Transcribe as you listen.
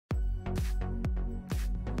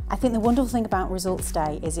I think the wonderful thing about results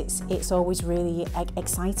day is it's always really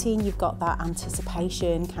exciting. You've got that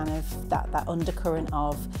anticipation, kind of that undercurrent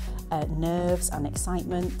of nerves and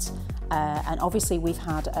excitement, and obviously we've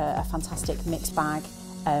had a fantastic mixed bag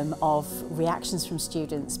of reactions from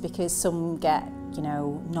students, because some get, you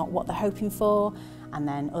know, not what they're hoping for, and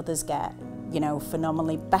then others get, you know,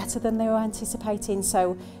 phenomenally better than they were anticipating.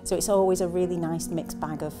 So it's always a really nice mixed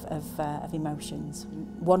bag of emotions.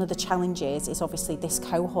 One of the challenges is obviously this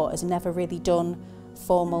cohort has never really done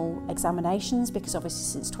formal examinations, because obviously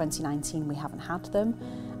since 2019 we haven't had them.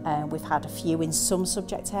 We've had a few in some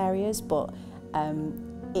subject areas, but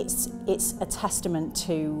it's a testament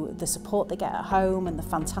to the support they get at home and the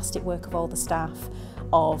fantastic work of all the staff,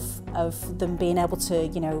 of them being able to,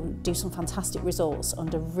 you know, do some fantastic results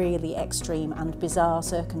under really extreme and bizarre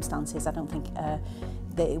circumstances. I don't think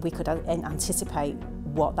that we could anticipate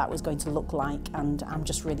what that was going to look like, and I'm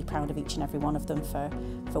just really proud of each and every one of them for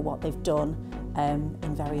what they've done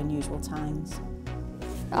in very unusual times.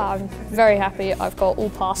 I'm very happy I've got all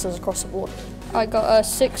passes across the board. I got a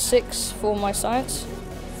 6.6 for my science,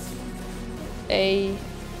 a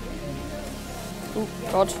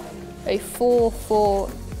 4 for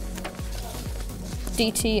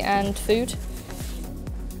DT and food,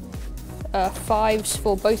 5s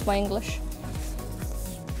for both my English,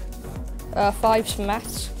 5s for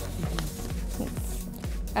maths,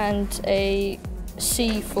 and a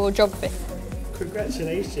C for geography.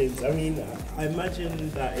 Congratulations. I mean, I imagine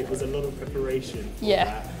that it was a lot of preparation for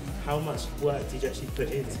that. How much work did you actually put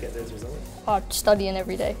in to get those results? I'm studying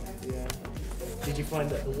every day. Yeah. Did you find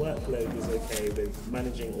that the workload was okay with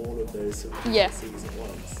managing all of those sort of C's at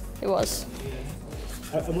once? It was.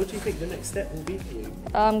 Yeah. And what do you think the next step will be for you?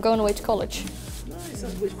 I'm going away to college. Nice.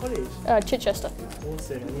 Which college? Chichester.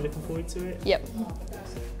 Awesome. Are you looking forward to it? Yep.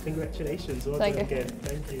 Awesome. Congratulations. Well Thank done you. Again.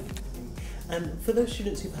 Thank you. And for those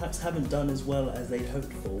students who perhaps haven't done as well as they'd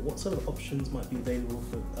hoped for, what sort of options might be available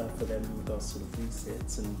for them in regards to sort of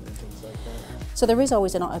resits and things like that? So there is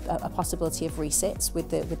always a possibility of resits with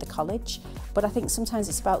the college, but I think sometimes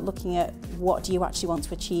it's about looking at what do you actually want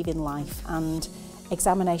to achieve in life. And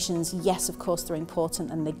examinations, yes, of course they're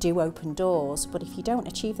important and they do open doors, but if you don't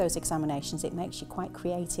achieve those examinations, it makes you quite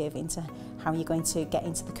creative into how you're going to get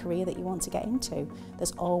into the career that you want to get into.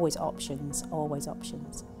 There's always options, always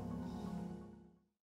options.